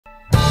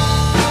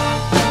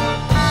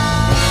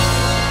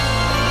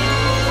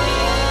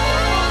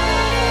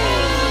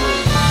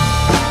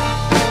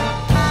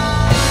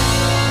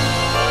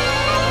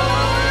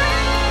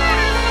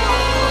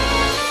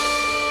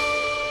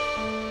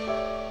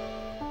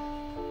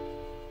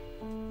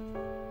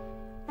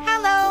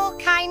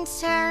kind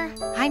sir.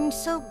 I'm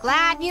so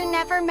glad you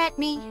never met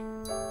me.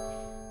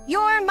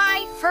 You're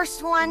my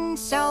first one,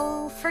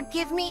 so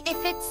forgive me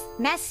if it's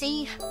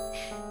messy.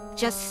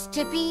 Just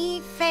to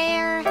be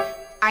fair,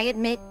 I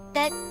admit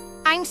that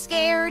I'm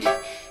scared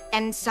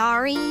and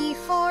sorry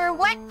for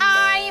what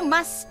I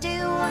must do.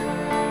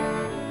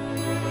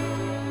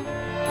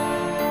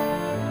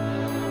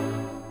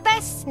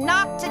 Best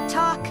not to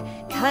talk,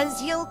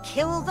 'cause you'll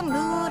kill the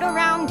mood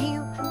around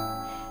you.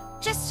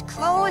 Just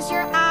close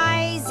your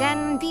eyes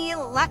and be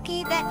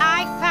lucky that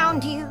I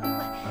found you.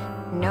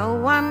 No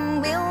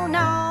one will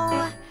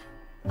know.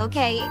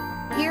 Okay,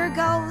 here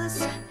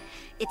goes.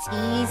 It's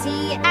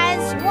easy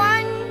as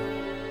 1,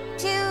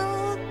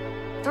 2,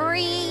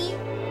 3.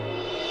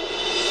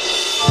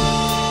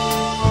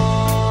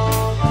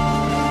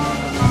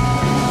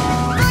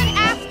 Good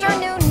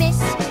afternoon,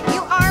 miss.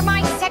 You are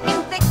my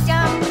second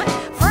victim.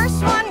 First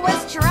one was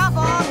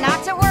trouble. Not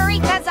to worry,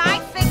 'cause I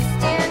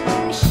fixed him.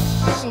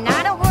 Shh,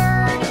 not a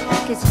word,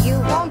 'cause you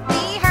won't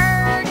be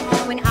heard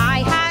when I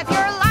have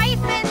your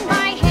life in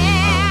my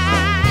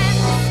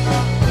hands.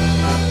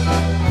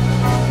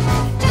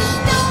 Just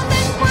know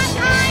that what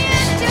I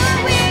am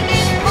doing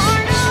is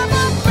part of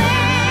a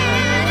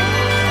plan.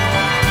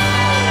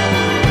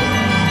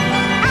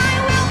 I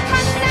will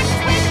connect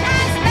with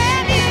as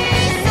many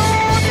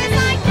souls as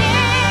I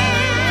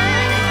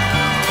can.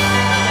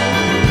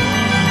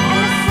 And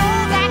the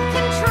soul that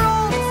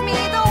controls me,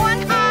 the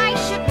one I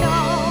should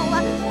know,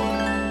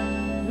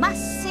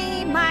 must see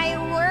my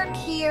work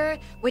here,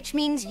 which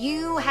means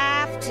you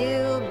have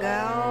to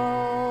go.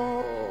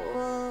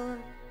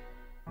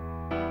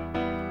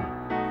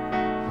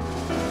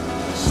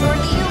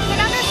 Surely you can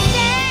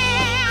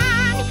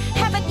understand.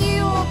 Haven't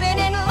you been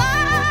in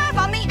love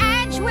on the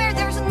edge where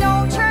there's no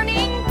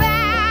turning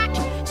back?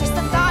 Just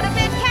the thought of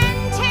it can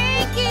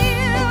take you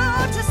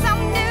to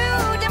some new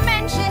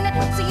dimension.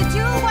 So you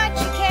do what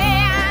you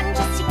can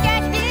just to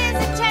get his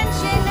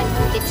attention.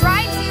 It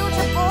drives you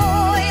to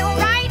boil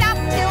right up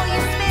till you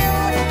spill.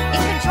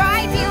 It could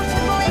drive you to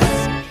bliss.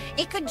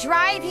 It could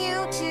drive you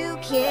to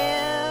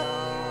kill.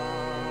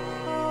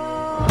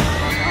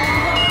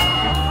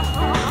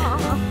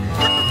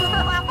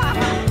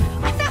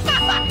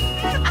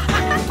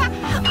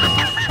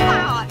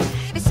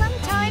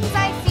 Sometimes I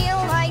feel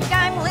like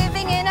I'm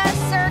living in a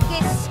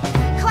circus.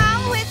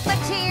 Clown with a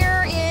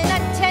tear in a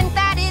tent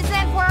that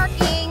isn't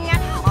working.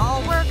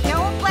 All work, no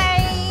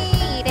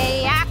play,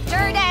 day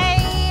after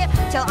day,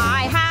 till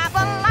I have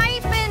a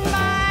life in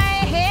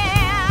my hands.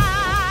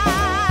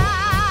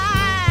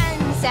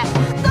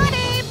 Good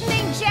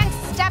evening, gents.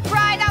 Step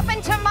right up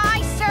into my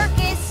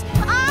circus.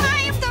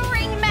 I'm the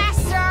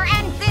ringmaster,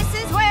 and this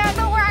is where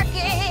the work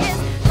is.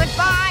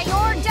 Goodbye,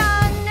 you're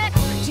done.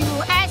 Do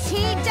as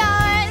he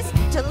does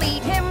to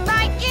lead him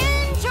right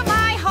into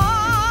my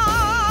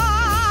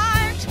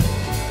heart.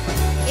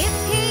 If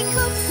he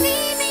could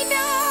see me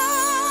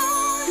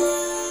now,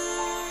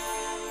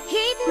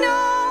 he'd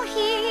know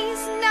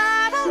he's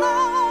not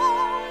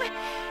alone.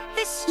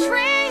 This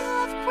trail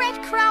of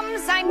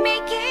breadcrumbs I'm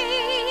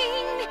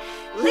making,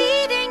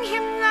 leading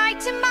him right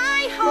to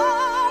my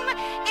home.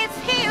 If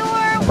he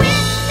were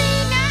with me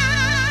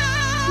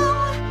now,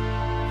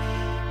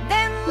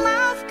 then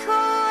love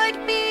could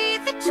be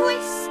the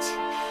twist.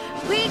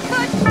 We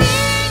could be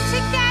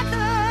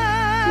together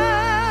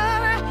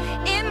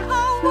in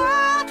a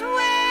world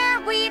where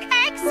we'd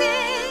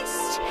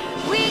exist.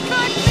 We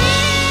could be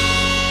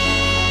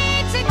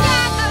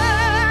together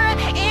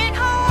in a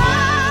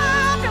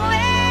world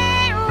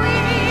where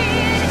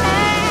we'd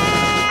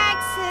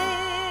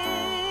exist.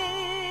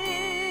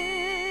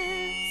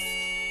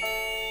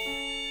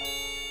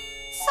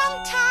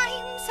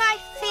 Sometimes I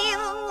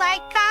feel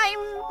like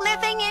I'm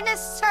living in a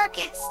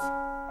circus.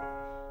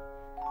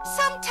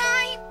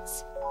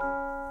 Sometimes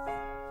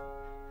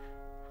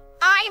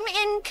I'm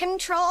in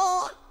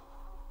control.